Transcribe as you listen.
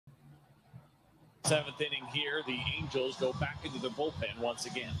Seventh inning here, the Angels go back into the bullpen once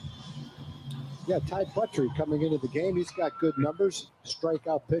again. Yeah, Ty Buttrey coming into the game. He's got good numbers.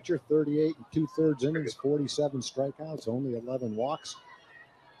 Strikeout pitcher, 38 and 2/3 innings, 47 strikeouts, only 11 walks.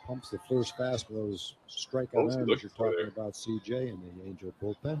 Pumps the first fast with those strikeout arms you're talking about, CJ, and the Angel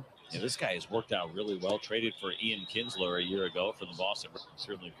bullpen. Yeah, this guy has worked out really well. Traded for Ian Kinsler a year ago for the Boston.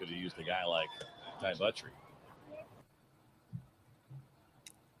 Certainly could have used a guy like Ty Buttrey.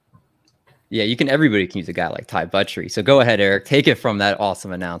 Yeah, everybody can use a guy like Ty Buttrey. So go ahead, Eric. Take it from that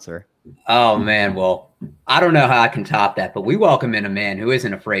awesome announcer. Oh, man. Well, I don't know how I can top that, but we welcome in a man who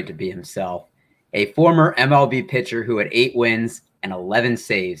isn't afraid to be himself. A former MLB pitcher who had 8 wins and 11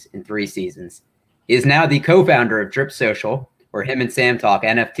 saves in 3 seasons. He is now the co-founder of Drip Social, where him and Sam talk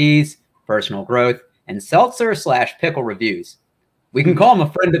NFTs, personal growth, and seltzer/pickle reviews. We can call him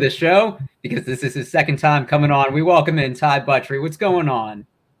a friend of the show because this is his second time coming on. We welcome in Ty Buttrey. What's going on?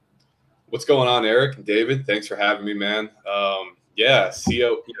 What's going on, Eric and David? Thanks for having me, man. Yeah,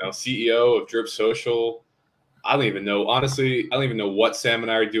 CEO of Drip Social. I don't even know. Honestly, I don't even know what Sam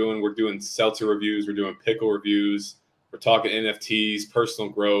and I are doing. We're doing seltzer reviews. We're doing pickle reviews. We're talking NFTs,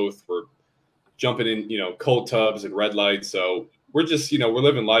 personal growth. We're jumping in, cold tubs and red lights. So we're just, we're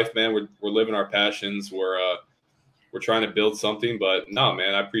living life, man. We're living our passions. We're trying to build something. But no,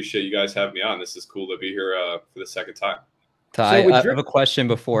 man, I appreciate you guys having me on. This is cool to be here for the second time. Ty, I have a question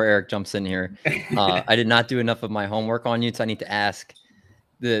before Eric jumps in here. I did not do enough of my homework on you, so I need to ask.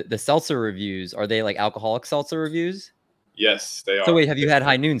 The seltzer reviews, are they like alcoholic seltzer reviews? Yes, they are. So wait, have you had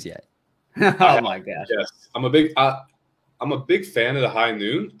High Noons yet? Oh my gosh. Yes. I'm a big fan of the High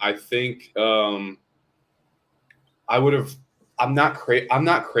Noon. I think I'm not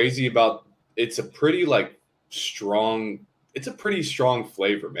crazy about it's a pretty strong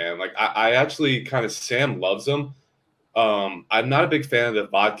flavor, man. Like I actually Sam loves them. I'm not a big fan of the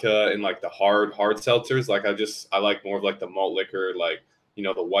vodka and the hard seltzers. I like more of the malt liquor,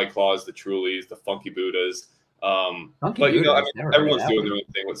 the White Claws, the Trulies, the Funky Buddhas. Everyone's doing their own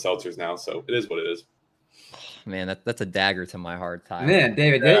thing with seltzers now, so it is what it is. Man, that's a dagger to my heart, Ty. Man,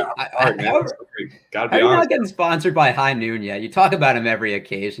 David, how are you not getting sponsored by High Noon yet? You talk about him every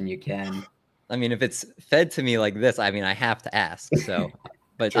occasion you can. I mean, if it's fed to me like this, I have to ask. So,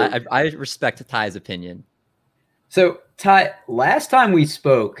 but I respect Ty's opinion. So, Ty, last time we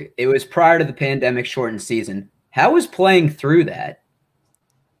spoke, it was prior to the pandemic shortened season. How was playing through that?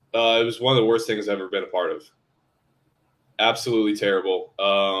 It was one of the worst things I've ever been a part of. Absolutely terrible.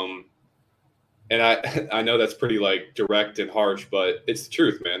 And I know that's pretty direct and harsh, but it's the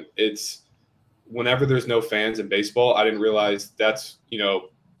truth, man. It's whenever there's no fans in baseball, I didn't realize that's,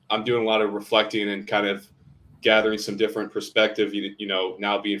 I'm doing a lot of reflecting and kind of gathering some different perspective,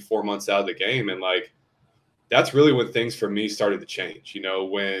 now being 4 months out of the game. And that's really when things for me started to change,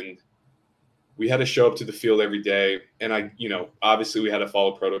 when we had to show up to the field every day. And obviously we had to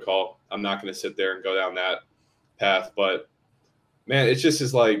follow protocol. I'm not going to sit there and go down that path, but man, it's just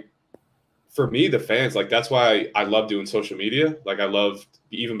for me, the fans, that's why I love doing social media. I loved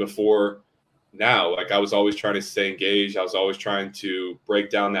even before now, I was always trying to stay engaged. I was always trying to break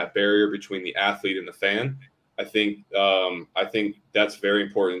down that barrier between the athlete and the fan. I think that's very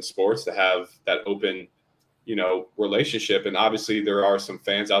important in sports to have that open, relationship. And obviously there are some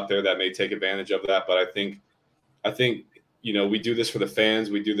fans out there that may take advantage of that. But I think, we do this for the fans.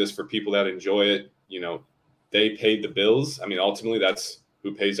 We do this for people that enjoy it. They paid the bills. I mean, ultimately that's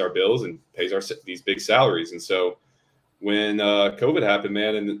who pays our bills and pays these big salaries. And so when COVID happened,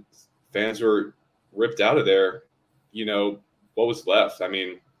 man, and fans were ripped out of there, what was left? I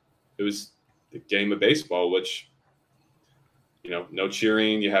mean, it was the game of baseball, which, no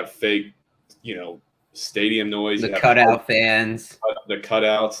cheering. You have fake, stadium noise. The cutout fans. The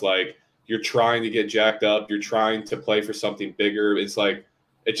cutouts, you're trying to get jacked up. You're trying to play for something bigger. It's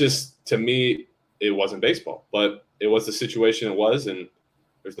it just, to me, it wasn't baseball. But it was the situation it was, and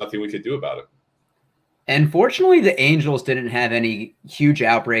there's nothing we could do about it. And fortunately, the Angels didn't have any huge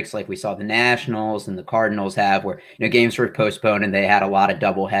outbreaks like we saw the Nationals and the Cardinals have, where games were postponed and they had a lot of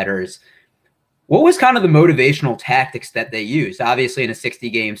double headers. What was kind of the motivational tactics that they used? Obviously, in a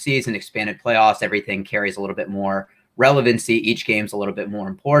 60-game season, expanded playoffs, everything carries a little bit more relevancy. Each game's a little bit more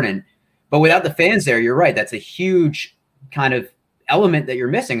important. But without the fans there, you're right. That's a huge kind of element that you're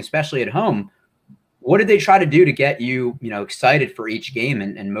missing, especially at home. What did they try to do to get you, excited for each game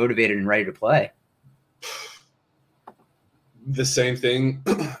and motivated and ready to play? The same thing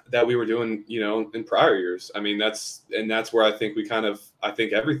that we were doing, in prior years. I mean, that's where I think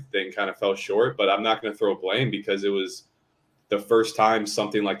everything kind of fell short, but I'm not going to throw blame because it was the first time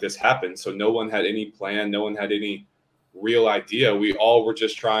something like this happened. So no one had any plan. No one had any real idea. We all were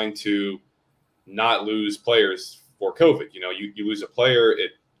just trying to not lose players for COVID. You know, you lose a player,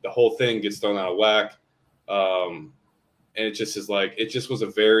 the whole thing gets thrown out of whack. And it just is like, it just was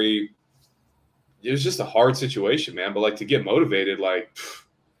it was just a hard situation, man. But like to get motivated, like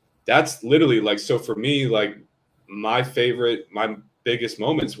that's literally like, so for me, like my biggest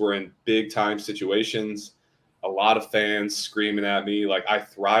moments were in big time situations, a lot of fans screaming at me. Like I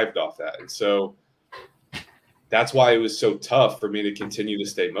thrived off that. And so that's why it was so tough for me to continue to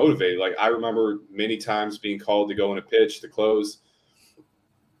stay motivated. Like I remember many times being called to go in a pitch to close,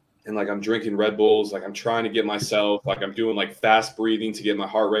 and like I'm drinking Red Bulls, like I'm trying to get myself, like I'm doing like fast breathing to get my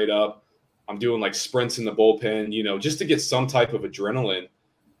heart rate up. I'm doing like sprints in the bullpen, you know, just to get some type of adrenaline.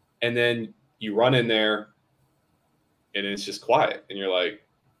 And then you run in there and it's just quiet. And you're like,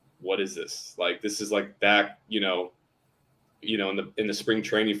 what is this? Like, this is like back, in the spring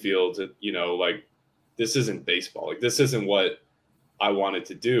training fields, you know, like this isn't baseball. Like this isn't what I wanted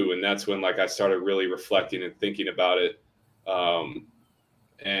to do. And that's when like I started really reflecting and thinking about it.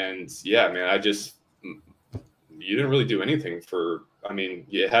 And yeah, man, you didn't really do anything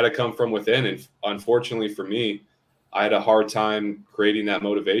you had to come from within. And unfortunately for me, I had a hard time creating that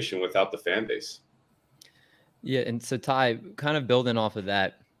motivation without the fan base. Yeah. And so Ty, kind of building off of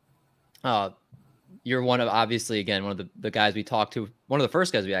that, you're one of the guys we talked to, one of the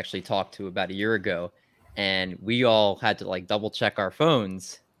first guys we actually talked to about a year ago. And we all had to like double check our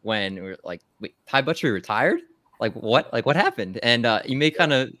phones when we were like, wait, Ty Buttrey retired? Like what? Like what happened? And you made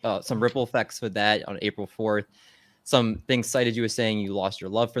kind of some ripple effects with that on April 4th. Some things cited you as saying you lost your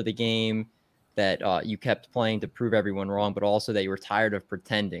love for the game, that you kept playing to prove everyone wrong, but also that you were tired of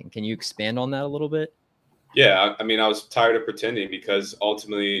pretending. Can you expand on that a little bit? Yeah, I mean, I was tired of pretending because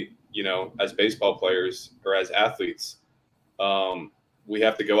ultimately, you know, as baseball players or as athletes, we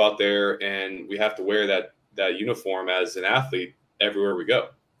have to go out there and we have to wear that uniform as an athlete everywhere we go.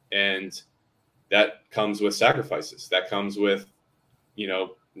 And that comes with sacrifices. That comes with, you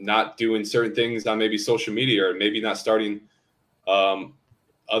know, not doing certain things on maybe social media, or maybe not starting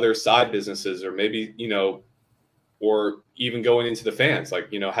other side businesses, or maybe, you know, or even going into the fans, like,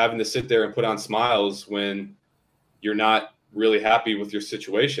 you know, having to sit there and put on smiles when you're not really happy with your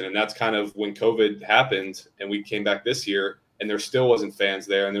situation. And that's kind of when COVID happened and we came back this year and there still wasn't fans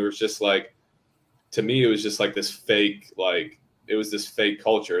there. And there was just like, to me, it was just like this fake, like it was this fake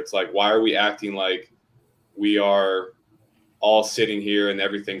culture. It's like, why are we acting like we are all sitting here and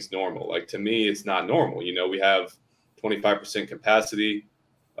everything's normal? Like, to me, it's not normal. You know, we have 25% capacity.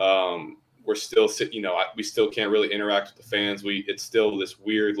 We're still we still can't really interact with the fans. It's still this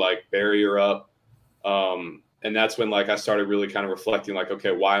weird like barrier up. And that's when like I started really kind of reflecting, like,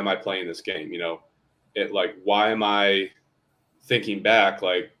 okay, why am I playing this game? You know, why am I thinking back?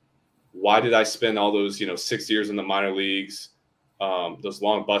 Like, why did I spend all those, 6 years in the minor leagues, those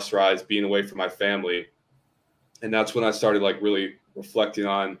long bus rides, being away from my family? And that's when I started like really reflecting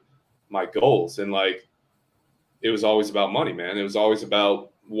on my goals. And like, it was always about money, man. It was always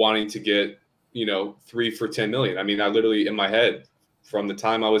about wanting to get, 3 for 10 million. I mean, I literally, in my head, from the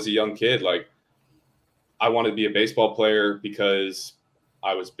time I was a young kid, like, I wanted to be a baseball player because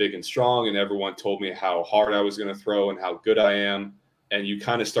I was big and strong and everyone told me how hard I was going to throw and how good I am. And you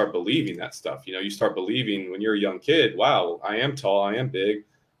kind of start believing that stuff. You start believing when you're a young kid, wow, I am tall, I am big,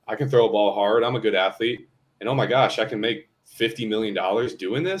 I can throw a ball hard, I'm a good athlete. And oh my gosh, I can make $50 million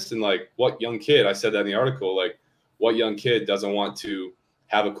doing this. And like, what young kid, I said that in the article, like, what young kid doesn't want to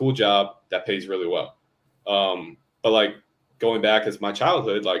have a cool job that pays really well? But like, going back as my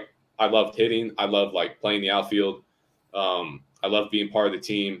childhood, like, I loved hitting. I loved like playing the outfield. I loved being part of the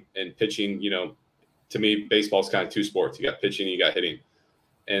team and pitching. To me, baseball is kind of two sports. You got pitching, you got hitting.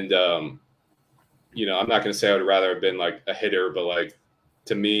 And, I'm not going to say I would rather have been like a hitter, but like,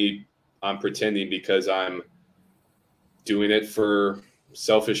 to me, I'm pretending because I'm doing it for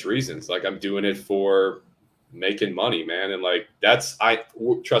selfish reasons. Like, I'm doing it for making money, man. And like,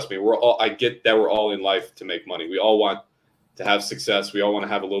 trust me, I get that we're all in life to make money. We all want to have success. We all want to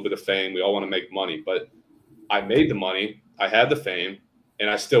have a little bit of fame. We all want to make money, but I made the money, I had the fame, and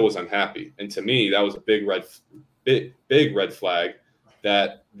I still was unhappy. And to me, that was a big red flag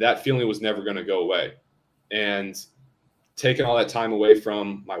that feeling was never going to go away. And taking all that time away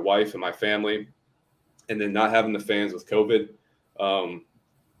from my wife and my family, and then not having the fans with COVID,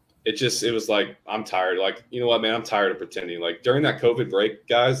 it was like, I'm tired. Like, you know what, man, I'm tired of pretending. Like, during that COVID break,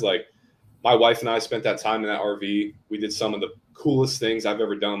 guys, like, my wife and I spent that time in that RV. We did some of the coolest things I've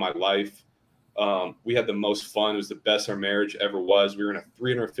ever done in my life. We had the most fun. It was the best our marriage ever was. We were in a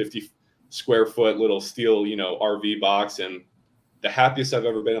 350 square foot little steel, RV box, and the happiest I've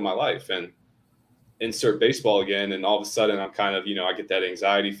ever been in my life. And insert baseball again. And all of a sudden I'm kind of, I get that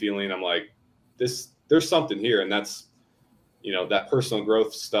anxiety feeling. I'm like, there's something here. And that's, you know, that personal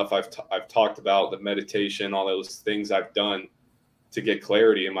growth stuff I've talked about, the meditation, all those things I've done to get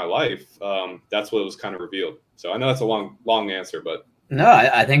clarity in my life. That's what was kind of revealed. So I know that's a long answer, but no,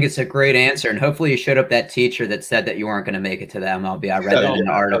 I think it's a great answer, and hopefully you showed up that teacher that said that you weren't going to make it to the MLB. I read that in an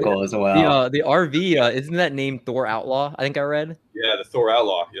article as well. The RV, isn't that named Thor Outlaw? I think I read. Yeah, the Thor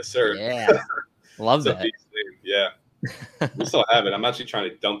Outlaw. Yes, sir. Yeah, love that. Yeah, we still have it. I'm actually trying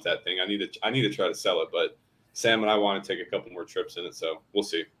to dump that thing. I need to try to sell it, but Sam and I want to take a couple more trips in it, so we'll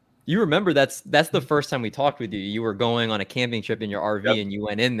see. You remember that's the first time we talked with you. You were going on a camping trip in your RV, and you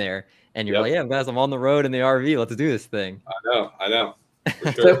went in there, and you're like, "Yeah, guys, I'm on the road in the RV. Let's do this thing." I know.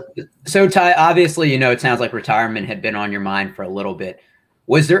 For sure. So Ty, obviously, you know, it sounds like retirement had been on your mind for a little bit.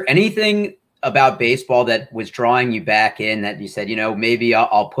 Was there anything about baseball that was drawing you back in that you said, you know, maybe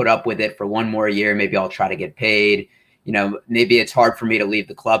I'll put up with it for one more year. Maybe I'll try to get paid. You know, maybe it's hard for me to leave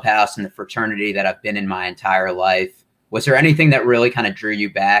the clubhouse and the fraternity that I've been in my entire life. Was there anything that really kind of drew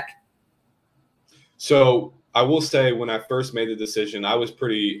you back? So I will say, when I first made the decision, I was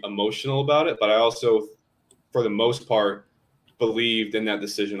pretty emotional about it, but I also, for the most part, believed in that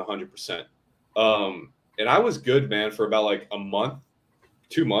decision 100%. And I was good, man, for about like a month,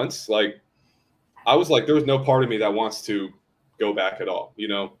 2 months. Like, I was like, there was no part of me that wants to go back at all, you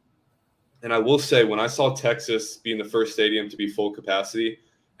know? And I will say, when I saw Texas being the first stadium to be full capacity,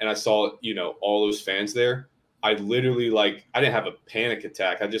 and I saw, you know, all those fans there, I literally, like, I didn't have a panic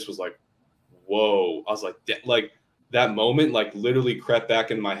attack. I just was like, whoa. I was like that moment, like, literally crept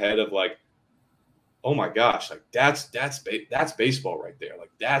back in my head of like, oh my gosh, like that's baseball right there.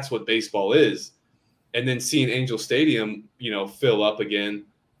 Like, that's what baseball is. And then seeing Angel Stadium, you know, fill up again,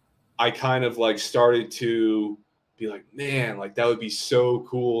 I kind of like started to be like, man, like that would be so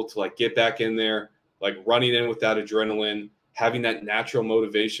cool to like get back in there, like running in with that adrenaline, having that natural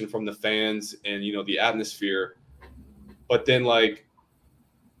motivation from the fans and, you know, the atmosphere. But then, like,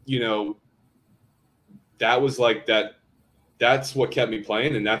 you know, that was like that's what kept me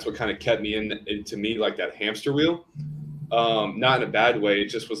playing, and that's what kind of kept me into me, like that hamster wheel. Not in a bad way. It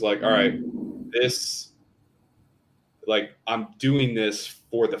just was like, all right, like, I'm doing this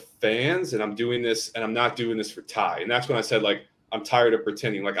for the fans, and I'm doing this, and I'm not doing this for Ty. And that's when I said, like, I'm tired of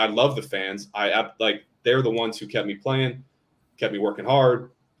pretending. Like, I love the fans. Like, they're the ones who kept me playing, kept me working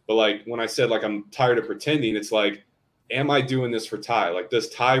hard. But like, when I said, like, I'm tired of pretending, it's like, am I doing this for Ty? Like, does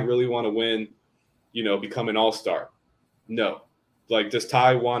Ty really want to win, you know, become an all-star? No. Like, does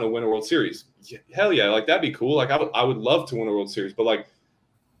Ty want to win a World Series? Yeah, hell yeah. Like, that'd be cool. Like, I would love to win a World Series, but like,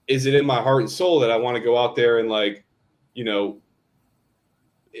 is it in my heart and soul that I want to go out there and, like, you know,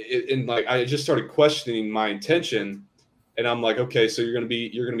 and like, I just started questioning my intention, and I'm like, okay, so you're going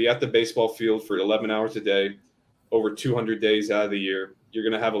to be at the baseball field for 11 hours a day, over 200 days out of the year. You're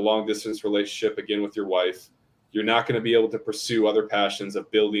going to have a long distance relationship again with your wife. You're not going to be able to pursue other passions of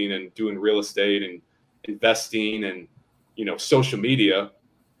building and doing real estate and investing and, you know, social media.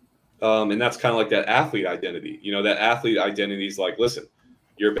 And that's kind of like that athlete identity. You know, that athlete identity is like, listen,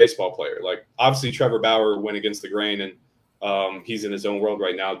 you're a baseball player. Like, obviously Trevor Bauer went against the grain, and he's in his own world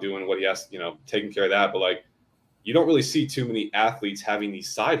right now doing what he has, you know, taking care of that. But like, you don't really see too many athletes having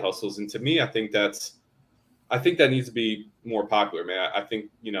these side hustles. And to me, I think that needs to be more popular, man. I think,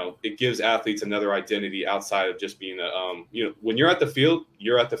 you know, it gives athletes another identity outside of just being you know, when you're at the field,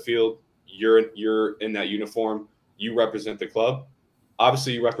 you're at the field, you're in that uniform, you represent the club.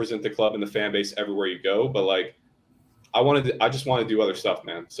 Obviously you represent the club and the fan base everywhere you go, but like, I just want to do other stuff,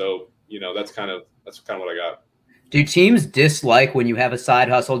 man. So, you know, that's kind of what I got. Do teams dislike when you have a side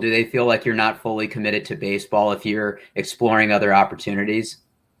hustle? Do they feel like you're not fully committed to baseball if you're exploring other opportunities?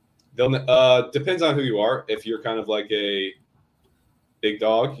 Depends on who you are. If you're kind of like a big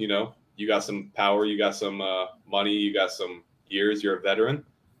dog, you know, you got some power, you got some money, you got some years, you're a veteran.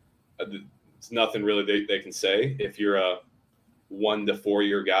 It's nothing really they can say. If you're a 1 to 4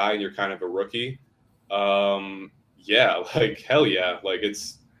 year guy and you're kind of a rookie, yeah, like, hell yeah. Like,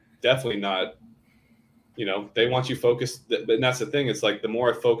 it's definitely not, you know, they want you focused. But that's the thing. It's like, the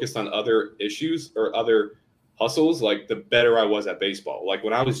more I focused on other issues or other hustles, like, the better I was at baseball. Like,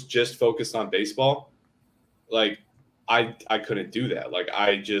 when I was just focused on baseball, like, I couldn't do that. Like,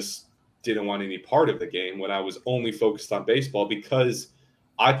 I just didn't want any part of the game when I was only focused on baseball, because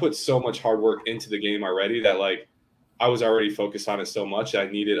I put so much hard work into the game already that, like, I was already focused on it so much I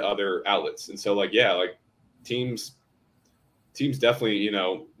needed other outlets. And so, like, yeah, like, teams definitely, you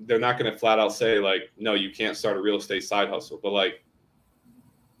know, they're not going to flat out say, like, no, you can't start a real estate side hustle. But like,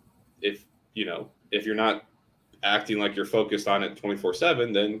 if you're not acting like you're focused on it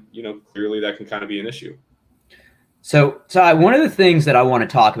 24/7, then, you know, clearly that can kind of be an issue. So one of the things that I want to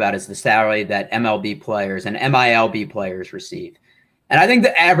talk about is the salary that MLB players and MILB players receive. And I think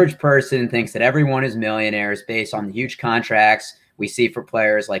the average person thinks that everyone is millionaires based on the huge contracts we see for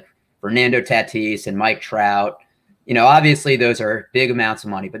players like Fernando Tatis and Mike Trout. You know, obviously those are big amounts of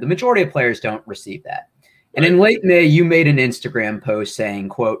money, but the majority of players don't receive that. And in late May, you made an Instagram post saying,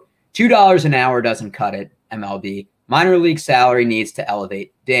 quote, $2 an hour doesn't cut it, MLB. Minor league salary needs to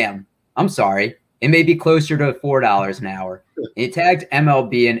elevate. Damn, I'm sorry. It may be closer to $4 an hour. It tagged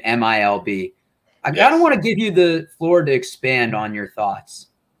MLB and MILB. I kind of want to give you the floor to expand on your thoughts.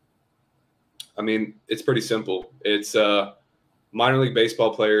 I mean, it's pretty simple. It's minor league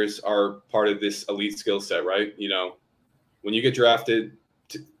baseball players are part of this elite skill set, right? You know, when you get drafted,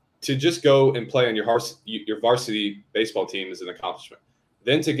 to just go and play on your varsity baseball team is an accomplishment.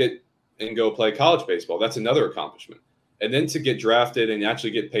 Then to get and go play college baseball, that's another accomplishment. And then to get drafted and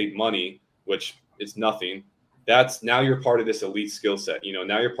actually get paid money, which is nothing, that's now you're part of this elite skill set. You know,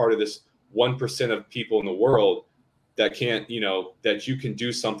 now you're part of this 1% of people in the world that can't, you know, that you can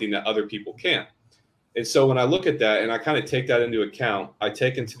do something that other people can't. And so when I look at that and I kind of take that into account, I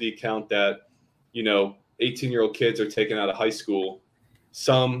take into the account that, you know, 18-year-old kids are taken out of high school.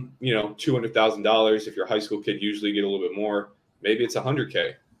 Some, you know, $200,000. If you're a high school kid, usually get a little bit more. Maybe it's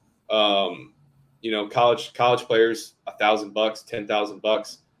 $100K. You know, college players, $1,000,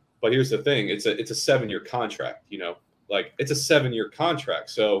 $10,000. But here's the thing: it's a 7-year contract. You know, like it's a 7-year contract.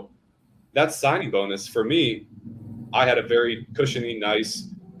 So that signing bonus for me, I had a very cushiony, nice,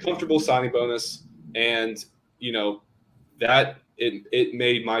 comfortable signing bonus, and you know that it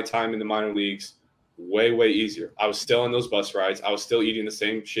made my time in the minor leagues way easier. I was still on those bus rides. I was still eating the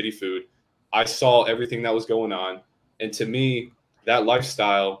same shitty food. I saw everything that was going on. And to me, that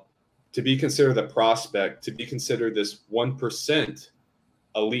lifestyle, to be considered a prospect, to be considered this 1%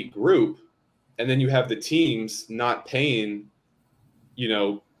 elite group, and then you have the teams not paying, you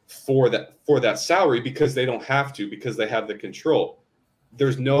know, for that salary because they don't have to, because they have the control.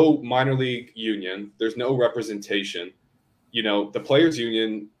 There's no minor league union. There's no representation. You know, the players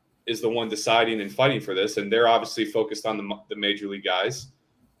union is the one deciding and fighting for this, and they're obviously focused on the major league guys.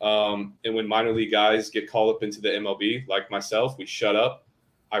 And when minor league guys get called up into the MLB, like myself, we shut up.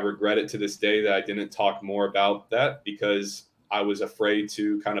 I regret it to this day that I didn't talk more about that because I was afraid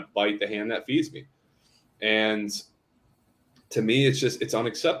to kind of bite the hand that feeds me. And to me, it's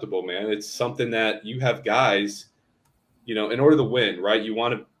unacceptable, man. It's something that you have guys, you know, in order to win, right? You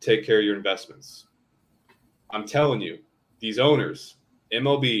want to take care of your investments. I'm telling you, these owners,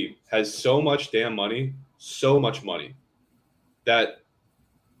 MLB has so much damn money, so much money that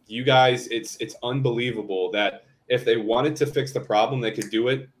you guys, it's unbelievable that if they wanted to fix the problem, they could do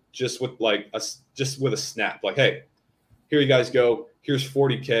it just with a snap. Like, hey, here you guys go. Here's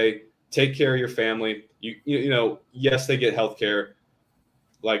 $40K. Take care of your family. You know, yes, they get health care.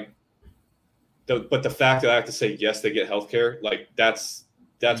 Like, but the fact that I have to say yes, they get health care, like that's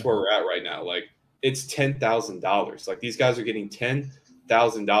where we're at right now. Like, it's $10,000. Like, these guys are getting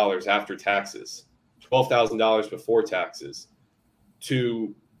 $10,000 after taxes, $12,000 before taxes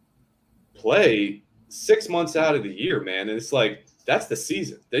to play 6 months out of the year, man. And it's like, that's the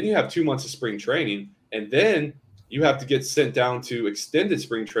season. Then you have 2 months of spring training, and then you have to get sent down to extended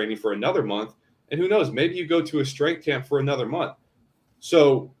spring training for another month. And who knows, maybe you go to a strength camp for another month.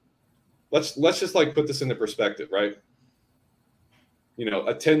 So let's just like put this into perspective, right? You know,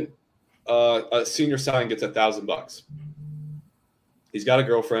 a senior sign gets $1,000. He's got a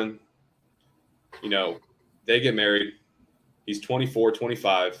girlfriend. You know, they get married. He's 24,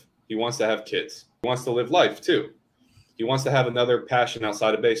 25. He wants to have kids. He wants to live life too. He wants to have another passion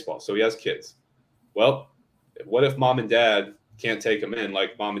outside of baseball. So he has kids. Well, what if mom and dad can't take him in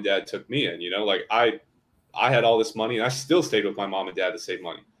like mom and dad took me in? You know, like I had all this money and I still stayed with my mom and dad to save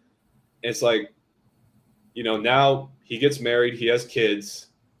money. And it's like, you know, now he gets married, he has kids,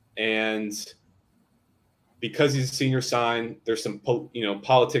 and because he's a senior sign, there's some, you know,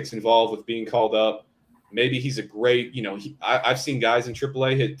 politics involved with being called up. Maybe he's a great, you know, I've seen guys in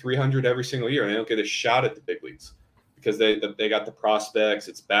AAA hit 300 every single year and they don't get a shot at the big leagues because they got the prospects.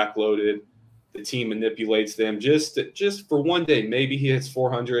 It's backloaded. The team manipulates them just for one day. Maybe he hits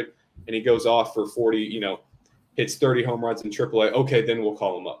 400 and he goes off for 40, you know, hits 30 home runs in AAA. Okay, then we'll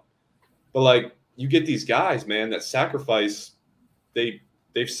call him up. But like, you get these guys, man, that sacrifice.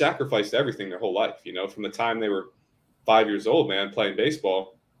 They've sacrificed everything their whole life, you know, from the time they were 5 years old, man, playing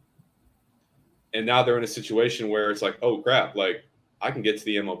baseball. And now they're in a situation where it's like, oh, crap, like I can get to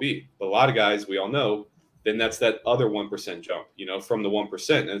the MLB. But a lot of guys, we all know, then that's that other 1% jump, you know, from the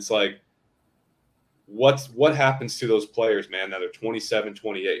 1%. And it's like, what happens to those players, man, that are 27,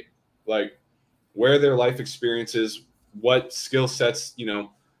 28? Like, where their life experiences, what skill sets,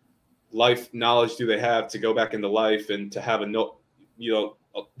 life knowledge do they have to go back into life and to have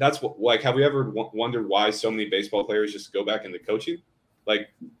that's what, like, have we ever wondered why so many baseball players just go back into coaching? Like,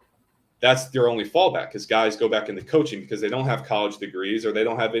 that's their only fallback, because guys go back into coaching because they don't have college degrees or they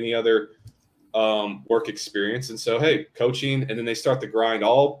don't have any other work experience. And so, hey, coaching, and then they start the grind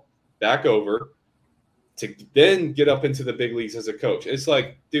all back over to then get up into the big leagues as a coach. It's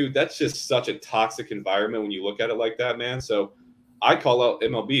like, dude, that's just such a toxic environment when you look at it like that, man. So I call out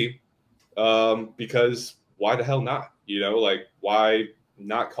MLB because why the hell not? Like, why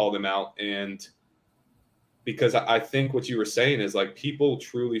not call them out? And because I think what you were saying is, like, people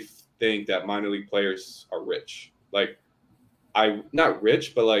truly think that minor league players are rich. Like, not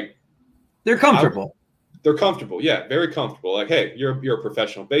rich, but like they're comfortable. They're comfortable. Yeah, very comfortable. Like, hey, you're a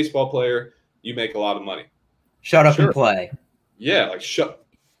professional baseball player. You make a lot of money. Shut up and play. Yeah, like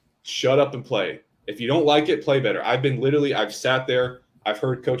shut up and play. If you don't like it, play better. I've sat there. I've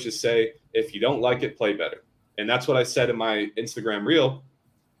heard coaches say, if you don't like it, play better. And that's what I said in my Instagram reel.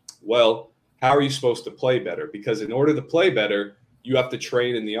 Well, how are you supposed to play better? Because in order to play better, you have to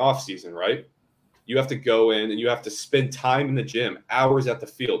train in the off season, right? You have to go in and you have to spend time in the gym, hours at the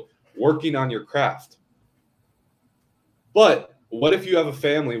field, working on your craft. But what if you have a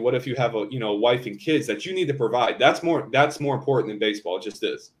family? What if you have a wife and kids that you need to provide? That's more important than baseball. It just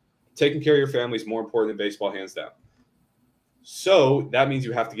is. Taking care of your family is more important than baseball, hands down. So that means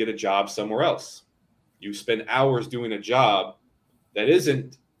you have to get a job somewhere else. You spend hours doing a job that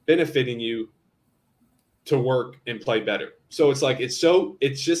isn't benefiting you to work and play better. So it's like, it's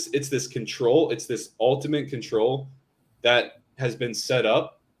this control. It's this ultimate control that has been set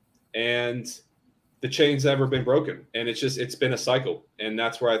up, and the chain's never been broken. And it's been a cycle. And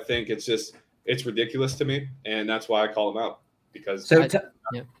that's where I think it's ridiculous to me. And that's why I call them out, because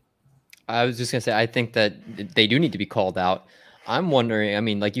I was just gonna say, I think that they do need to be called out. I'm wondering, I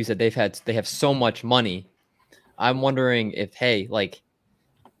mean, like you said, they have so much money. I'm wondering if, hey, like,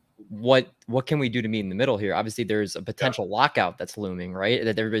 what can we do to meet in the middle here? Obviously, there's a potential lockout that's looming, right?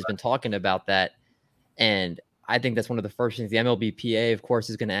 That everybody's been talking about that. And I think that's one of the first things. The MLBPA, of course,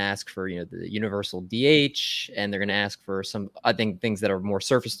 is going to ask for, the universal DH, and they're going to ask for some, I think, things that are more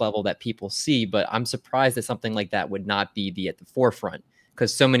surface level that people see. But I'm surprised that something like that would not be at the forefront,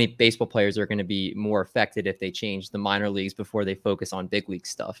 because so many baseball players are going to be more affected if they change the minor leagues before they focus on big league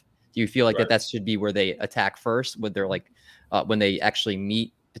stuff. Do you feel like that should be where they attack first, when they're like when they actually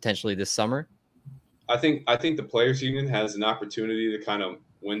meet potentially this summer? I think the players union has an opportunity to kind of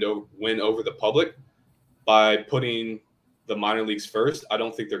win over the public by putting the minor leagues first. I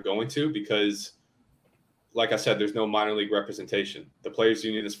don't think they're going to, because, like I said, there's no minor league representation. The players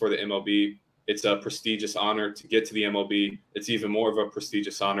union is for the MLB. It's a prestigious honor to get to the MLB. It's even more of a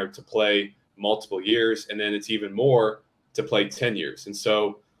prestigious honor to play multiple years, and then it's even more to play 10 years. And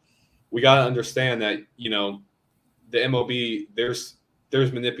so we got to understand that, the MLB, there's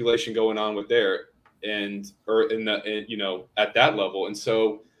manipulation going on with there at that level. And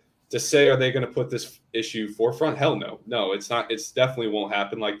so to say, are they going to put this issue forefront? Hell no. No, it's not. It's definitely won't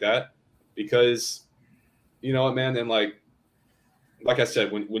happen like that, because you know what, man? And like I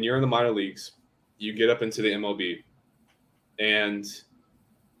said, when you're in the minor leagues, you get up into the MLB, and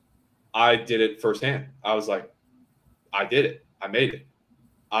I did it firsthand. I was like, I did it. I made it.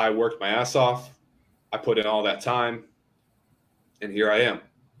 I worked my ass off. I put in all that time, and here I am.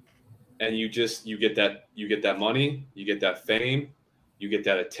 And you get that money, you get that fame, you get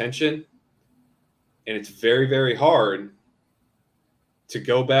that attention, and it's very, very hard to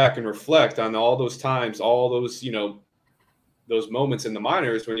go back and reflect on all those times, all those, those moments in the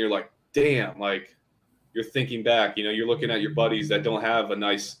minors when you're like, damn, like, you're thinking back, you're looking at your buddies that don't have a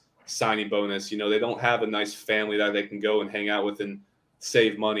nice signing bonus, they don't have a nice family that they can go and hang out with and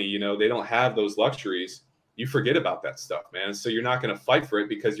save money, they don't have those luxuries. You forget about that stuff, man. So you're not going to fight for it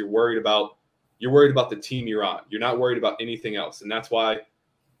because you're worried about the team you're on. You're not worried about anything else. And that's why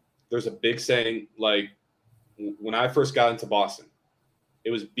there's a big saying, like, when I first got into Boston, it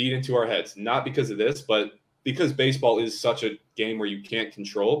was beat into our heads, not because of this, but because baseball is such a game where you can't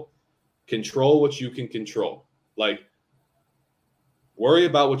control what you can control. Like, worry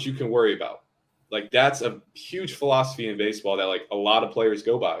about what you can worry about. Like, that's a huge philosophy in baseball that, like, a lot of players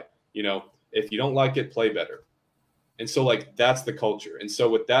go by. If you don't like it, play better. And so, like, that's the culture. And so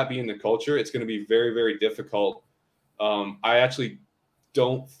with that being the culture, it's going to be very, very difficult. I actually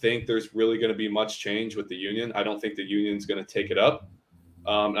don't think there's really going to be much change with the union. I don't think the union's going to take it up.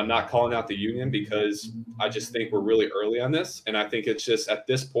 I'm not calling out the union because I just think we're really early on this. And I think it's just, at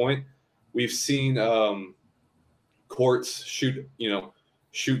this point, we've seen courts shoot,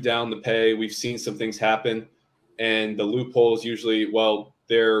 shoot down the pay. We've seen some things happen, and the loopholes usually, well,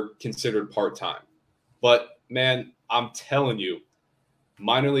 they're considered part-time. But man, I'm telling you,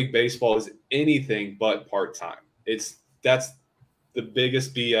 minor league baseball is anything but part-time. That's the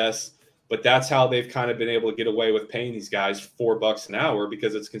biggest BS, but that's how they've kind of been able to get away with paying these guys $4 an hour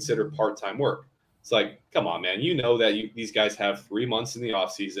because it's considered part-time work. It's like, come on, man. You know that these guys have 3 months in the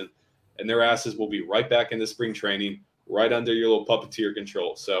offseason, and their asses will be right back into spring training, right under your little puppeteer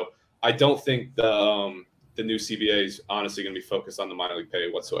control. So I don't think the new CBA is honestly going to be focused on the minor league pay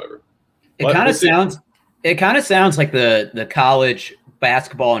whatsoever. It kind of sounds like the college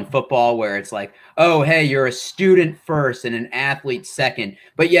basketball and football where it's like, oh, hey, you're a student first and an athlete second,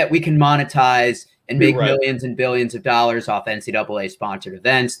 but yet we can monetize and make millions and billions of dollars off NCAA sponsored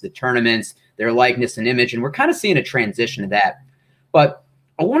events, the tournaments, their likeness and image. And we're kind of seeing a transition to that. But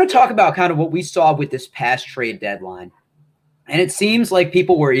I want to talk about kind of what we saw with this past trade deadline. And it seems like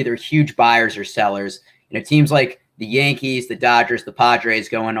people were either huge buyers or sellers. And it seems like the Yankees, the Dodgers, the Padres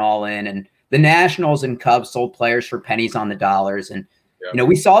going all in, and the Nationals and Cubs sold players for pennies on the dollars. And, you know,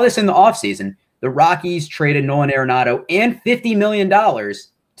 we saw this in the offseason. The Rockies traded Nolan Arenado and $50 million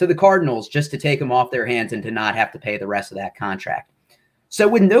to the Cardinals just to take him off their hands and to not have to pay the rest of that contract. So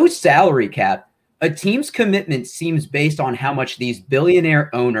with no salary cap, a team's commitment seems based on how much these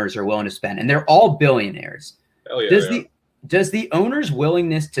billionaire owners are willing to spend. And they're all billionaires. Hell yeah, Does the owner's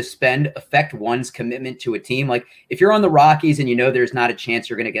willingness to spend affect one's commitment to a team? Like if you're on the Rockies and you know there's not a chance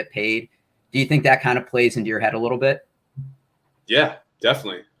you're going to get paid, do you think that kind of plays into your head a little bit? Yeah,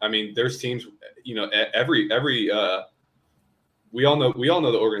 definitely. I mean, there's teams, you know, we all know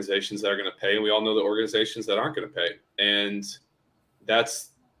the organizations that are going to pay, and we all know the organizations that aren't going to pay. And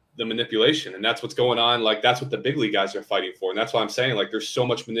that's the manipulation, and that's what's going on. Like that's what the big league guys are fighting for. And that's why I'm saying like there's so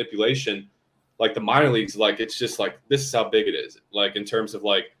much manipulation. Like the minor leagues, like it's just like this is how big it is, like in terms of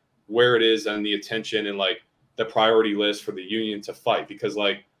like where it is and the attention and like the priority list for the union to fight. Because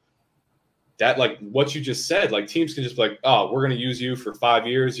like that, like what you just said, like teams can just be like, oh, we're going to use you for 5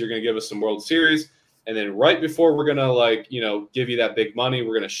 years. You're going to give us some World Series. And then right before we're going to like, you know, give you that big money,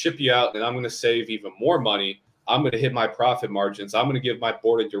 we're going to ship you out and I'm going to save even more money. I'm going to hit my profit margins. I'm going to give my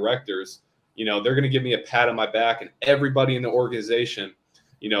board of directors, you know, they're going to give me a pat on my back, and everybody in the organization,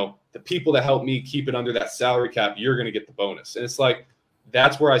 you know, the people that help me keep it under that salary cap, you're going to get the bonus. And it's like,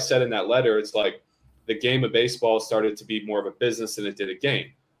 that's where I said in that letter, it's like the game of baseball started to be more of a business than it did a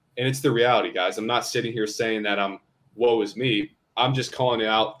game. And it's the reality, guys. I'm not sitting here saying that I'm woe is me. I'm just calling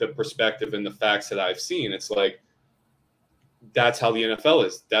out the perspective and the facts that I've seen. It's like, that's how the NFL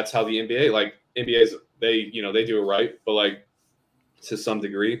is. That's how the NBA, like NBA is, they do it right, but like to some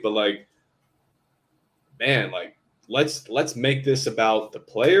degree, but like, man, like, let's make this about the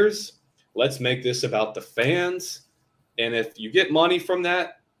players. Let's make this about the fans. And if you get money from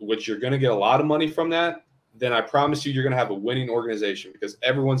that, which you're going to get a lot of money from that, then I promise you're going to have a winning organization because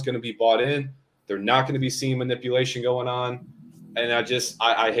everyone's going to be bought in. They're not going to be seeing manipulation going on. And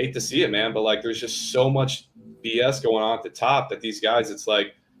I hate to see it, man, but like there's just so much BS going on at the top that these guys, it's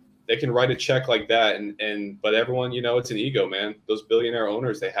like they can write a check like that. But everyone, you know, it's an ego, man. Those billionaire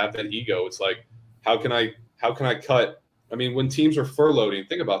owners, they have that ego. It's like, how can I cut? I mean, when teams are furloughing,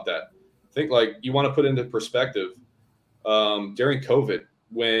 think about that. Think like you want to put into perspective during COVID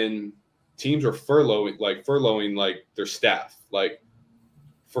when teams are furloughing like their staff, like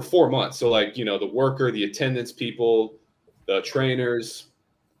for 4 months. So like, you know, the worker, the attendance people, the trainers,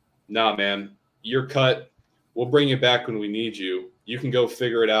 nah, man, you're cut. We'll bring you back when we need you. You can go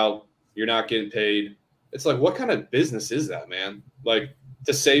figure it out. You're not getting paid. It's like, what kind of business is that, man? Like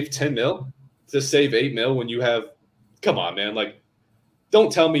to save 10 mil, to save 8 mil when you have, come on, man. Like,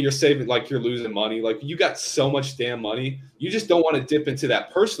 don't tell me you're saving, like you're losing money. Like you got so much damn money. You just don't want to dip into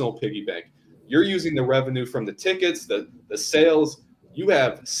that personal piggy bank. You're using the revenue from the tickets, the sales. You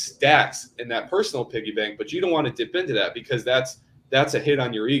have stacks in that personal piggy bank, but you don't want to dip into that because that's a hit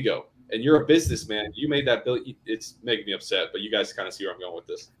on your ego. And you're a businessman. You made that bill. It's making me upset, but you guys kind of see where I'm going with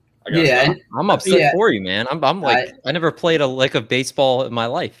this. I'm upset for you, man. I'm like, I never played a baseball in my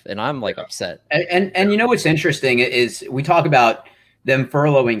life, and I'm like upset. And you know what's interesting is we talk about them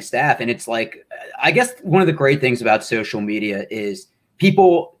furloughing staff, and it's like, I guess one of the great things about social media is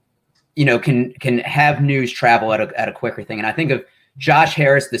people, you know, can have news travel at a quicker thing. And I think of Josh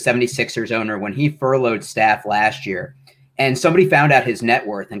Harris, the 76ers owner, when he furloughed staff last year, and somebody found out his net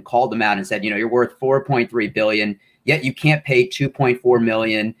worth and called him out and said, you know, you're worth $4.3 billion, yet you can't pay $2.4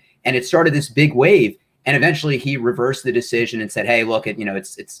 million. And it started this big wave. And eventually he reversed the decision and said, hey, look, you know,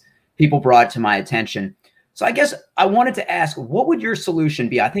 it's people brought it to my attention. So I guess I wanted to ask, what would your solution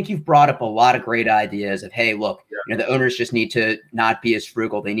be? I think you've brought up a lot of great ideas of, hey, look, the owners just need to not be as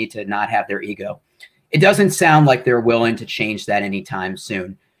frugal. They need to not have their ego. It doesn't sound like they're willing to change that anytime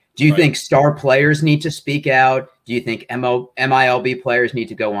soon. Do you think star players need to speak out? Do you think MILB players need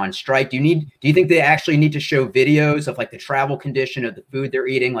to go on strike? Do you think they actually need to show videos of like the travel condition of the food they're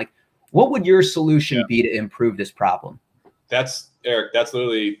eating? Like, what would your solution be to improve this problem? That's Eric. That's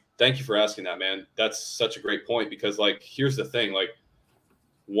literally, thank you for asking that, man. That's such a great point because like, here's the thing, like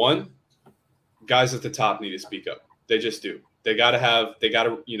one, guys at the top need to speak up. They just do. They have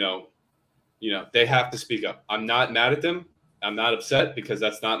to speak up. I'm not mad at them. I'm not upset because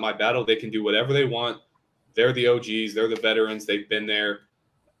that's not my battle. They can do whatever they want. They're the OGs. They're the veterans. They've been there.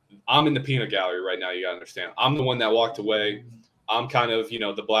 I'm in the peanut gallery right now. You got to understand. I'm the one that walked away. I'm kind of,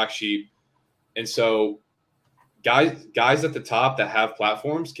 the black sheep. And so guys at the top that have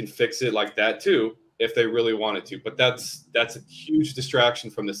platforms can fix it like that too, if they really wanted to. But that's a huge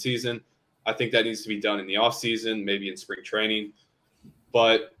distraction from the season. I think that needs to be done in the off season, maybe in spring training.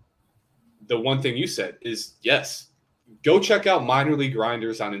 But the one thing you said is, yes, go check out minor league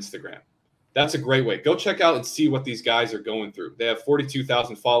grinders on Instagram. That's a great way. Go check out and see what these guys are going through. They have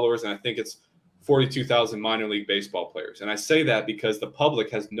 42,000 followers, and I think it's 42,000 minor league baseball players. And I say that because the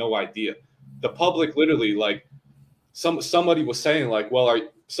public has no idea. The public literally, like, somebody was saying, like,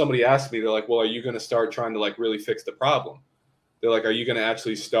 somebody asked me, they're like, well, are you going to start trying to, like, really fix the problem? They're like, are you going to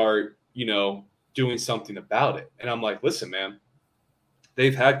actually start, doing something about it? And I'm like, listen, man,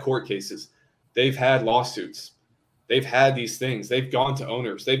 they've had court cases. They've had lawsuits. They've had these things. They've gone to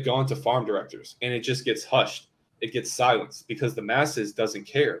owners. They've gone to farm directors, and it just gets hushed. It gets silenced because the masses doesn't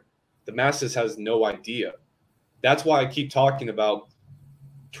care. The masses has no idea. That's why I keep talking about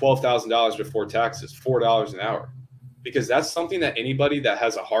 $12,000 before taxes, $4 an hour, because that's something that anybody that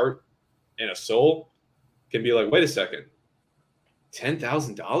has a heart and a soul can be like, wait a second,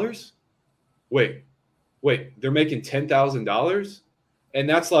 $10,000? Wait, they're making $10,000? And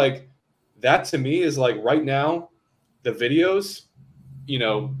that's like, that to me is like right now, the videos,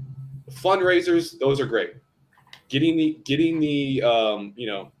 fundraisers, those are great. Getting the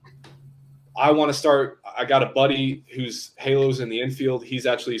I want to start. I got a buddy whose Halo's in the infield. He's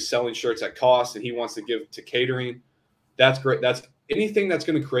actually selling shirts at cost, and he wants to give to catering. That's great. That's anything that's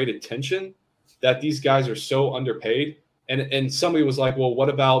going to create attention that these guys are so underpaid. And somebody was like, well, what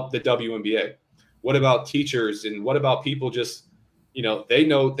about the WNBA? What about teachers? And what about people just, they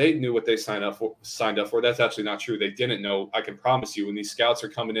knew what they signed up for. That's actually not true. They didn't know. I can promise you, when these scouts are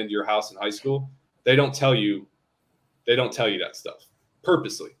coming into your house in high school, they don't tell you that stuff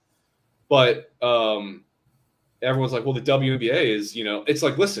purposely. But everyone's like, well, the WNBA is, it's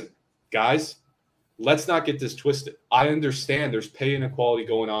like, listen, guys, let's not get this twisted. I understand there's pay inequality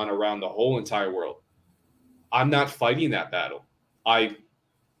going on around the whole entire world. I'm not fighting that battle. I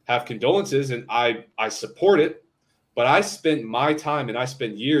have condolences and I support it, but I spent my time and I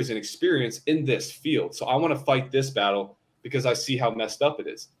spent years and experience in this field. So I want to fight this battle because I see how messed up it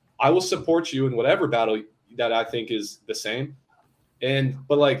is. I will support you in whatever battle that I think is the same.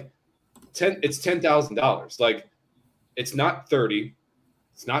 But like, it's $10,000. Like, it's not 30,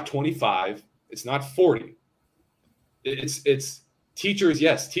 it's not 25, it's not 40. It's teachers.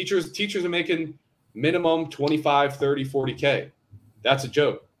 Yes, teachers are making minimum 25, 30, 40K. That's a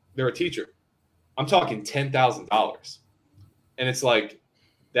joke. They're a teacher. I'm talking $10,000. And it's like,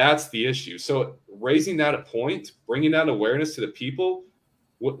 that's the issue. So raising that a point, bringing that awareness to the people,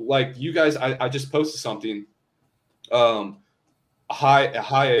 like you guys, I just posted something. A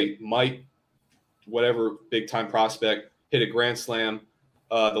high Mike, whatever big time prospect, hit a grand slam.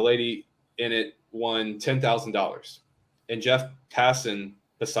 The lady in it won $10,000. And Jeff Hassan,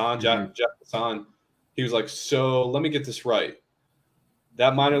 he was like, so let me get this right.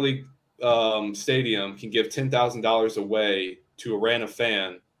 That minor league stadium can give $10,000 away to a random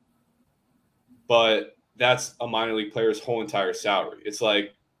fan, but that's a minor league player's whole entire salary. It's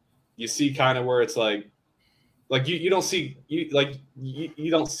like, you see kind of where it's like you don't see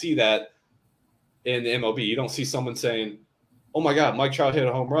that in the MLB. You don't see someone saying, oh my God, Mike Trout hit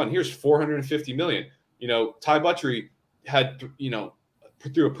a home run. Here's $450 million. Ty Buttrey had,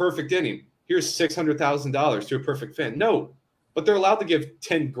 threw a perfect inning. Here's $600,000 to a perfect fan. No, but they're allowed to give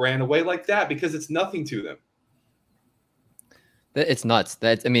 10 grand away like that because it's nothing to them. It's nuts.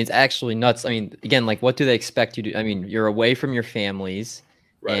 It's actually nuts. I mean, again, like, what do they expect you to do? I mean, you're away from your families,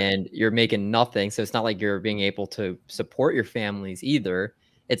 right, and you're making nothing. So it's not like you're being able to support your families either.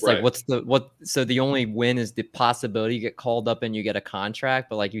 It's right. Like, so the only win is the possibility you get called up and you get a contract.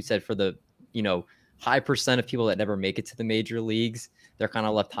 But like you said, for the, high % of people that never make it to the major leagues, they're kind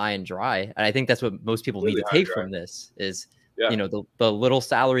of left high and dry. And I think that's what most people need to take from this is, you know, the little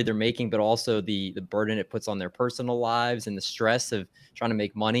salary they're making, but also the burden it puts on their personal lives and the stress of trying to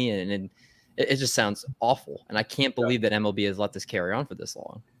make money. And it just sounds awful. And I can't believe that MLB has let this carry on for this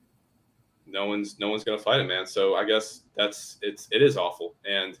long. No one's going to fight it, man. So I guess it is awful.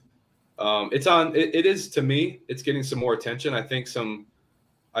 And it is, to me, it's getting some more attention. I think,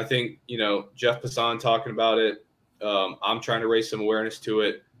 you know, Jeff Passan talking about it. I'm trying to raise some awareness to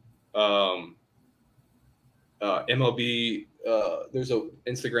it. MLB, there's a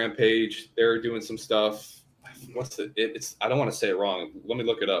Instagram page. They're doing some stuff. I don't want to say it wrong. Let me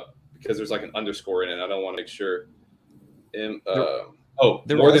look it up because there's like an underscore in it. I don't want to make sure. There more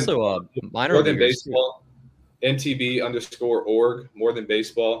were also minor more than leaguers baseball. MTB_org, more than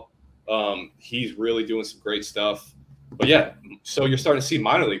baseball. He's really doing some great stuff. But yeah, so you're starting to see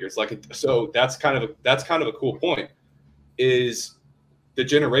minor leaguers so that's kind of a cool point. Is the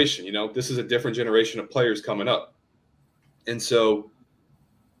generation, you know, this is a different generation of players coming up. And so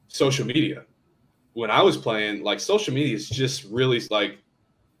social media, when I was playing, like social media is just really like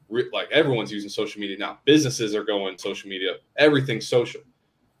everyone's using social media now. Businesses are going social media, everything's social.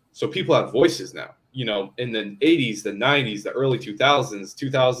 So people have voices now, you know, in the 80s, the 90s, the early 2000s,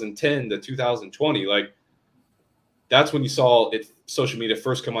 2010 to 2020, like that's when you saw it. Social media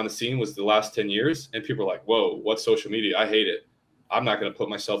first come on the scene was the last 10 years. And people are like, whoa, what's social media? I hate it. I'm not going to put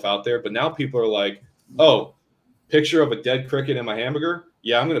myself out there. But now people are like, oh, picture of a dead cricket in my hamburger.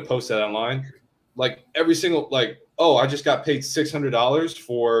 Yeah, I'm going to post that online. Like every single, like, oh, I just got paid $600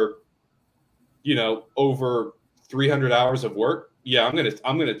 for, you know, over 300 hours of work. Yeah, I'm going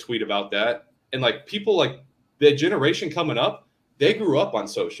to tweet about that. And like people like the generation coming up, they grew up on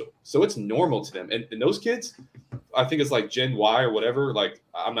social. So it's normal to them. And those kids, I think it's like Gen Y or whatever. Like,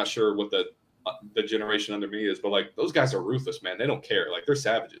 I'm not sure what the generation under me is, but like those guys are ruthless, man. They don't care. Like they're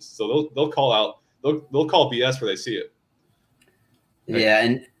savages. So they'll call BS where they see it.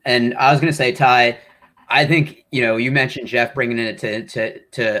 Yeah. And I was going to say, Ty, I think, you know, you mentioned Jeff bringing it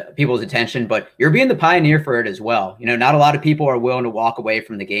to people's attention, but you're being the pioneer for it as well. You know, not a lot of people are willing to walk away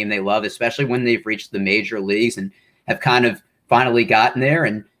from the game they love, especially when they've reached the major leagues and have kind of finally gotten there.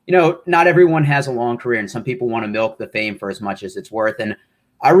 And, you know, not everyone has a long career, and some people want to milk the fame for as much as it's worth. And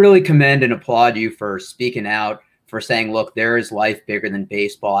I really commend and applaud you for speaking out, for saying, look, there is life bigger than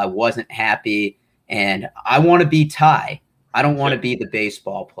baseball. I wasn't happy, and I want to be Ty. I don't want to be the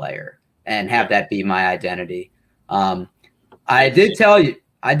baseball player and have that be my identity. I did tell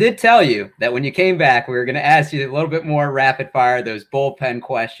you that when you came back, we were going to ask you a little bit more rapid fire, those bullpen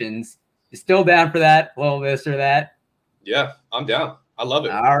questions. You still down for that? A little this or that? Yeah, I'm down. I love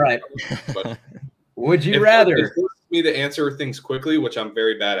it. All right. But would you rather? It forces me to answer things quickly, which I'm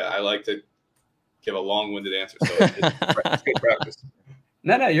very bad at. I like to give a long-winded answer, so it's good practice.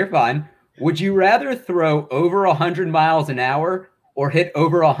 No, you're fine. Would you rather throw over 100 miles an hour or hit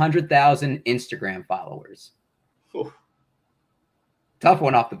over 100,000 Instagram followers? Ooh. Tough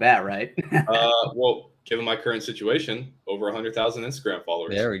one off the bat, right? Well, given my current situation, over 100,000 Instagram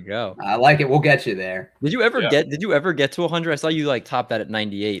followers. There we go. I like it. We'll get you there. Did you ever get to 100? I saw you like top that at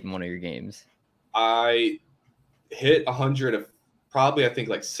 98 in one of your games. I hit 100 probably, I think,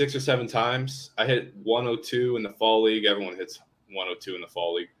 like 6 or 7 times. I hit 102 in the fall league. Everyone hits 102 in the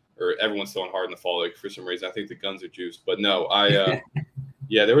fall league, or everyone's throwing hard in the fall league for some reason. I think the guns are juiced. But no,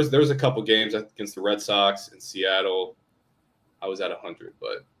 yeah, there was a couple games against the Red Sox in Seattle. I was at 100,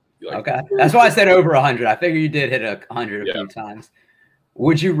 but okay. That's why I said over 100. I figure you did hit 100 a few times.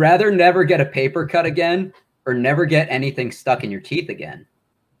 Would you rather never get a paper cut again or never get anything stuck in your teeth again?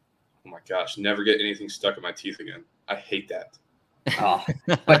 Oh my gosh, never get anything stuck in my teeth again. I hate that. Oh,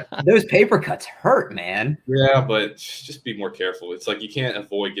 but those paper cuts hurt, man. Yeah, but just be more careful. It's like you can't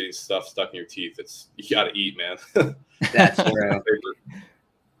avoid getting stuff stuck in your teeth. You got to eat, man. That's true.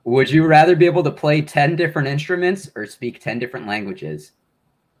 Would you rather be able to play 10 different instruments or speak 10 different languages?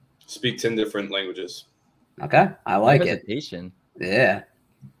 Speak 10 different languages. Okay, I like it. Yeah.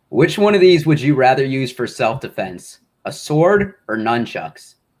 Which one of these would you rather use for self-defense? A sword or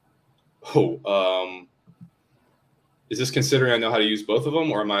nunchucks? Oh, is this considering I know how to use both of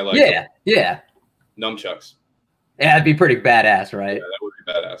them, or am I like yeah nunchucks? Yeah, that'd be pretty badass, right? Yeah, that would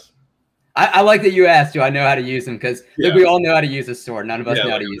be badass. I like that you asked, do I know how to use them? Because we all know how to use a sword. None of us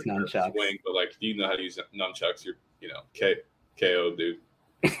know how to use nunchucks. Swing, but like, if you know how to use nunchucks, you're KO, dude.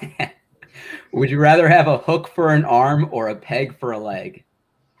 Would you rather have a hook for an arm or a peg for a leg?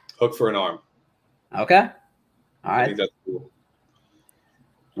 Hook for an arm. Okay. All right. I think that's cool.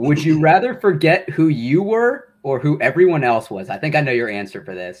 Would you rather forget who you were or who everyone else was? I think I know your answer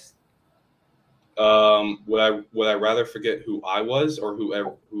for this. Would I rather forget who I was or who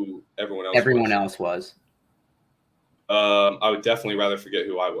everyone else? Everyone else was. I would definitely rather forget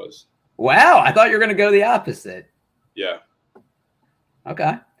who I was. Wow, I thought you were going to go the opposite. Yeah.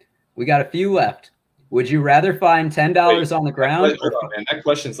 Okay, we got a few left. Would you rather find $10 on the ground? Hold on, man. That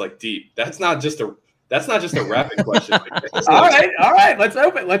question's like deep. That's not just a rapid question. All right. Let's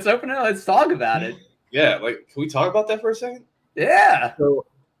open it. Let's talk about it. Yeah, like, can we talk about that for a second? Yeah. So,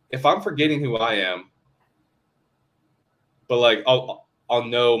 if I'm forgetting who I am, but like I'll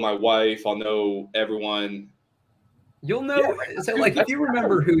know my wife, I'll know everyone. You'll know. Yeah, so like if you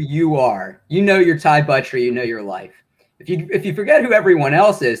remember who you are, you know your Ty Buttrey, you know your life. If you forget who everyone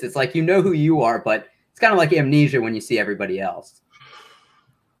else is, it's like you know who you are, but it's kind of like amnesia when you see everybody else.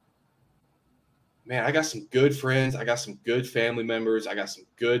 Man, I got some good friends. I got some good family members. I got some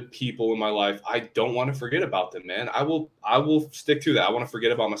good people in my life. I don't want to forget about them, man. I will stick to that. I want to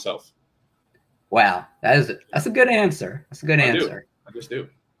forget about myself. Wow, that's a good answer. That's a good answer. I just do.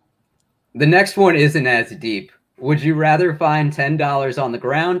 The next one isn't as deep. Would you rather find $10 on the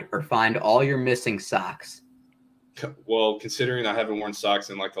ground or find all your missing socks? Well, considering I haven't worn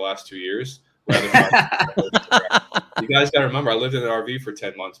socks in like the last 2 years, you guys got to remember I lived in an RV for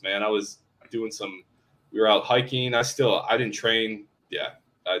 10 months, man. I was doing we were out hiking. I didn't train. Yeah.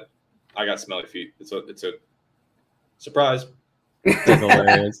 I got smelly feet. It's a surprise.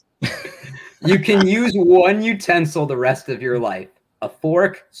 Hilarious. You can use one utensil the rest of your life. A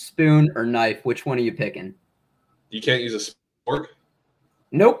fork, spoon, or knife. Which one are you picking? You can't use a fork?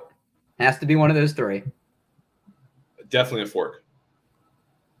 Nope. Has to be one of those three. Definitely a fork.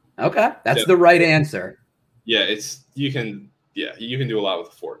 Okay. That's the right answer. Yeah, you can do a lot with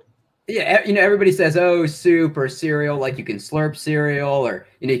a fork. Yeah, everybody says, oh, soup or cereal, like you can slurp cereal or,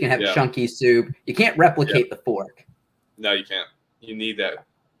 you can have chunky soup. You can't replicate the fork. No, you can't. You need that.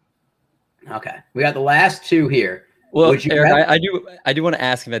 Okay. We got the last two here. Well, Eric, I do want to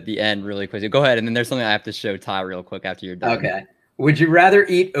ask him at the end really quickly. Go ahead, and then there's something I have to show Ty real quick after you're done. Okay. Would you rather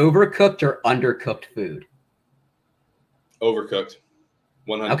eat overcooked or undercooked food? Overcooked.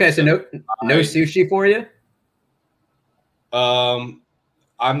 100%. Okay, so no sushi for you? I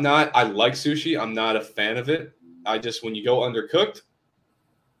like sushi. I'm not a fan of it. When you go undercooked,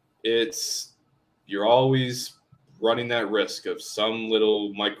 you're always running that risk of some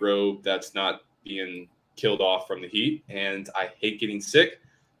little microbe that's not being killed off from the heat. And I hate getting sick.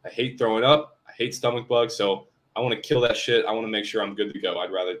 I hate throwing up. I hate stomach bugs. So I want to kill that shit. I want to make sure I'm good to go.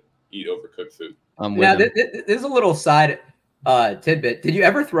 I'd rather eat overcooked food. Now, there's a little side tidbit. Did you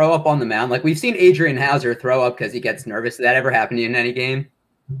ever throw up on the mound? Like we've seen Adrian Hauser throw up because he gets nervous. Did that ever happen to you in any game?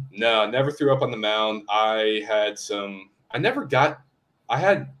 No, never threw up on the mound. I had some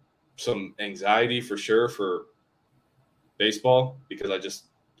anxiety for sure for baseball because it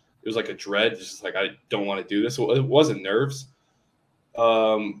was like a dread. Just like, I don't want to do this. It wasn't nerves.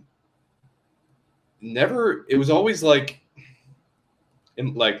 It was always like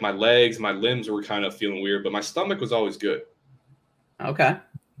my legs, my limbs were kind of feeling weird, but my stomach was always good. Okay.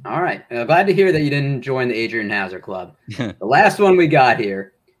 All right. Glad to hear that you didn't join the Adrian Hauser Club. The last one we got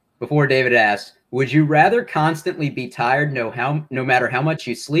here, before David asks, would you rather constantly be tired no matter how much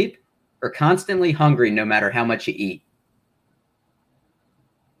you sleep or constantly hungry no matter how much you eat?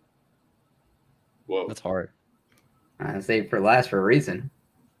 Whoa. That's hard. I saved for last for a reason.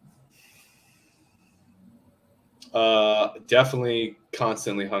 Definitely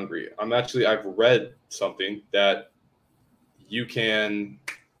constantly hungry. I've read something that you can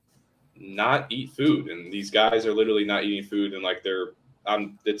not eat food, and these guys are literally not eating food, and like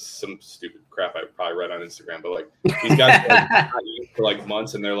it's some stupid crap I probably read on Instagram, but like these guys are not eating for like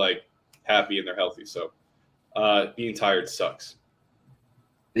months and they're like happy and they're healthy. So being tired sucks.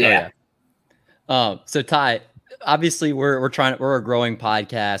 Yeah. So Ty, obviously we're a growing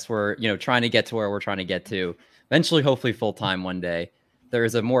podcast. We're trying to get to where we're trying to get to. Eventually, hopefully full time one day. There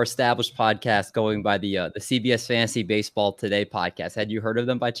is a more established podcast going by the CBS Fantasy Baseball Today podcast. Had you heard of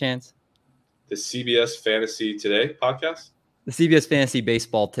them by chance? The CBS Fantasy Today podcast? The CBS Fantasy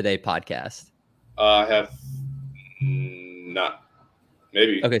Baseball Today podcast. I have not.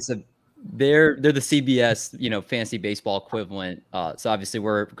 Maybe. Okay, so they're the CBS fantasy baseball equivalent. So obviously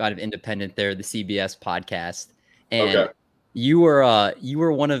we're kind of independent. They're the CBS podcast, and okay. You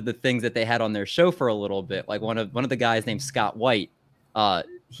were one of the things that they had on their show for a little bit. Like one of the guys named Scott White.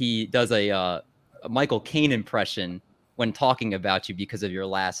 He does a Michael Caine impression when talking about you because of your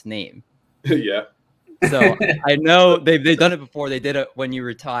last name. Yeah. So I know they've done it before. They did it when you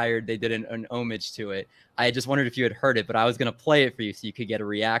retired. They did an homage to it. I just wondered if you had heard it, but I was going to play it for you so you could get a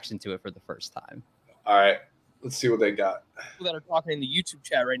reaction to it for the first time. All right. Let's see what they got. People that are talking in the YouTube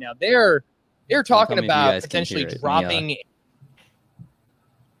chat right now, they're They're talking Tell me if you about guys can potentially hear it. dropping.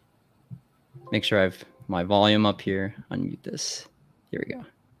 Make sure I have my volume up here. Unmute this. Here we go.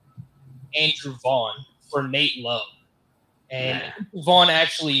 Andrew Vaughn for Nate Lowe. And Vaughn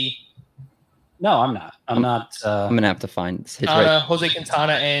actually. No, I'm not. I'm not. I'm gonna have to find his Jose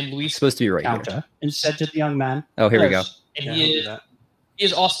Quintana and Luis. It's supposed to be right counter here. And said to the young man. Oh, here we go. And Yeah, he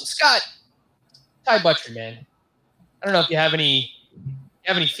is awesome. Scott, Ty Buttrey, man. I don't know if you have any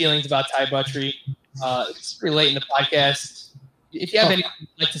feelings about Ty Buttrey. It's pretty late in the podcast. If you have anything you'd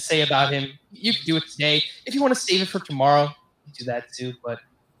like to say about him, you can do it today. If you want to save it for tomorrow, you can do that too. But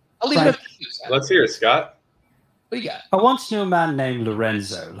I'll leave it up to you, Scott. Let's hear it, Scott. What do you got? I once knew a man named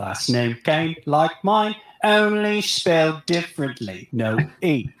Lorenzo, last name Caine, like mine, only spelled differently, no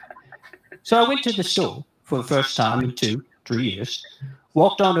E. So I went to the store for the first time in 2-3 years,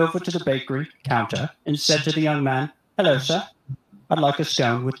 walked on over to the bakery counter and said to the young man, "Hello, sir. I'd like a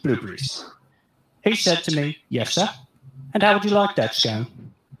scone with blueberries." He said to me, "Yes, sir. And how would you like that scone?"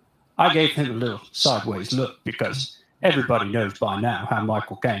 I gave him a little sideways look because everybody knows by now how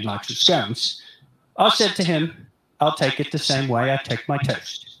Michael Caine likes his scones. I said to him, "I'll take it the same way I take my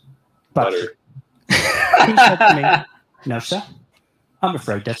toast. Butter." He said to me, "No, sir. I'm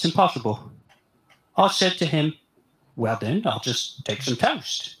afraid that's impossible." I said to him, "Well, then, I'll just take some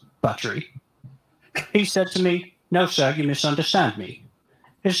toast. Buttery." He said to me, "No, sir, you misunderstand me.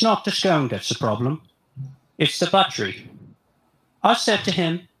 It's not the scone that's the problem. It's the buttery." I said to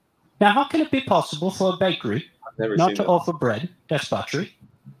him, "Now, how can it be possible for a bakery not to offer bread that's buttery?"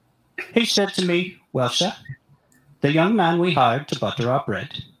 He said to me, "Well, sir, the young man we hired to butter our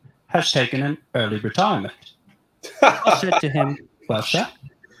bread has taken an early retirement." I said to him, "Well, sir,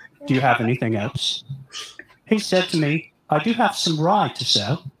 do you have anything else?" He said to me, "I do have some rye to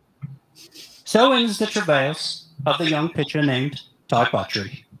sell." So ends the travails of the young pitcher named Ty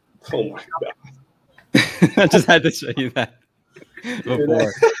Buttrey. Oh my God. I just had to show you that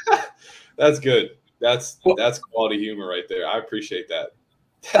before. That's good. That's quality humor right there. I appreciate that.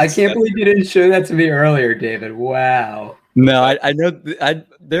 I can't believe you didn't show that to me earlier, David. Wow. No, I know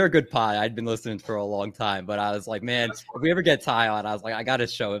they're a good pod. I'd been listening for a long time, but I was like, man, if we ever get Ty on, I was like, I got to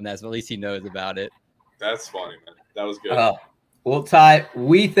show him that, so at least he knows about it. That's funny, man. That was good. Well, Ty,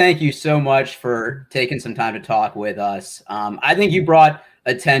 we thank you so much for taking some time to talk with us. I think you brought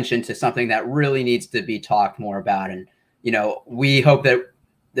attention to something that really needs to be talked more about, and we hope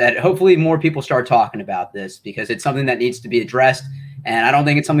that hopefully more people start talking about this because it's something that needs to be addressed. And I don't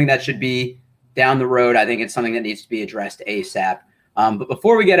think it's something that should be down the road. I think it's something that needs to be addressed ASAP. But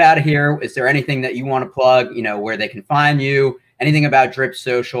before we get out of here, is there anything that you want to plug, where they can find you, anything about Drip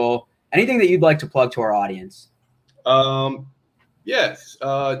Social, anything that you'd like to plug to our audience? Yes.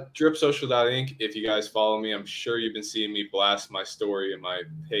 Dripsocial.inc. If you guys follow me, I'm sure you've been seeing me blast my story in my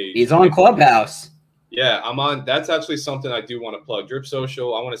page. He's on Clubhouse. Yeah, I'm on. That's actually something I do want to plug. Drip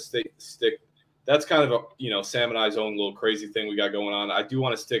Social. I want to stick. That's kind of a, Sam and I's own little crazy thing we got going on. I do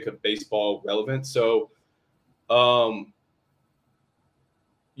want to stick a baseball relevant. So, I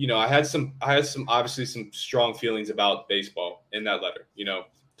had some obviously some strong feelings about baseball in that letter,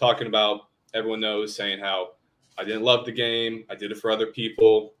 talking about everyone knows saying how I didn't love the game. I did it for other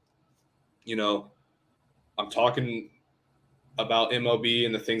people. I'm talking about MLB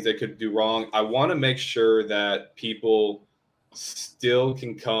and the things they could do wrong. I want to make sure that people still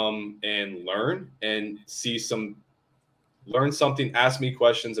can come and learn and learn something, ask me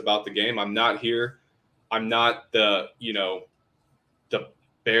questions about the game. I'm not here. I'm not the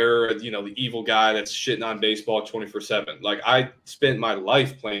bear, the evil guy that's shitting on baseball 24/7. Like, I spent my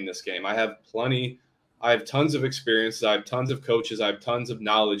life playing this game. I have tons of experiences. I have tons of coaches. I have tons of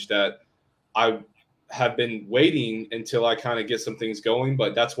knowledge that I have been waiting until I kind of get some things going,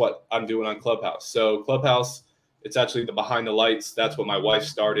 but that's what I'm doing on Clubhouse. So Clubhouse, it's actually the behind the lights. That's what my wife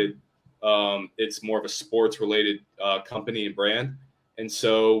started. It's more of a sports related company and brand. And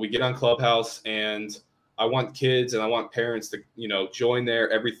so we get on Clubhouse, and I want kids and I want parents to, join there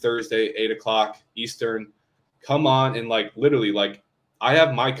every Thursday, 8:00 Eastern. Come on. And literally, I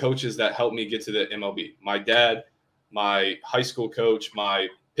have my coaches that help me get to the MLB. My dad, my high school coach, my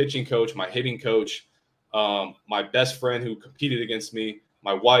pitching coach, my hitting coach, my best friend who competed against me,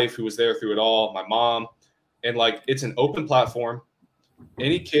 my wife who was there through it all, my mom. And it's an open platform.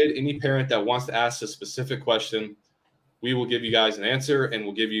 Any kid, any parent that wants to ask a specific question, we will give you guys an answer, and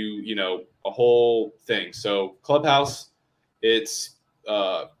we'll give you, a whole thing. So Clubhouse, it's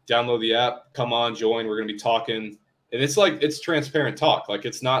download the app, come on, join. We're going to be talking. And it's transparent talk.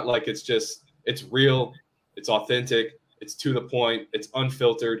 It's not it's real. It's authentic. It's to the point. It's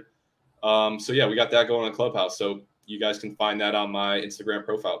unfiltered. So yeah, we got that going on Clubhouse. So you guys can find that on my Instagram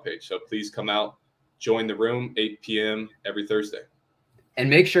profile page. So please come out, join the room, 8 p.m. every Thursday. And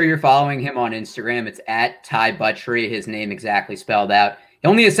make sure you're following him on Instagram. It's at Ty Buttrey, his name exactly spelled out. He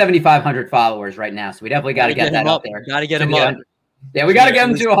only has 7,500 followers right now, so we definitely got to get that up there. Got to get him up. Yeah, we got to get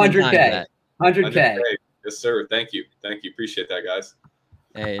him to 100K. 100K. Yes, sir. Thank you. Thank you. Appreciate that, guys.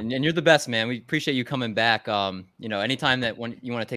 And you're the best, man. We appreciate you coming back. You know, anytime that when you want to take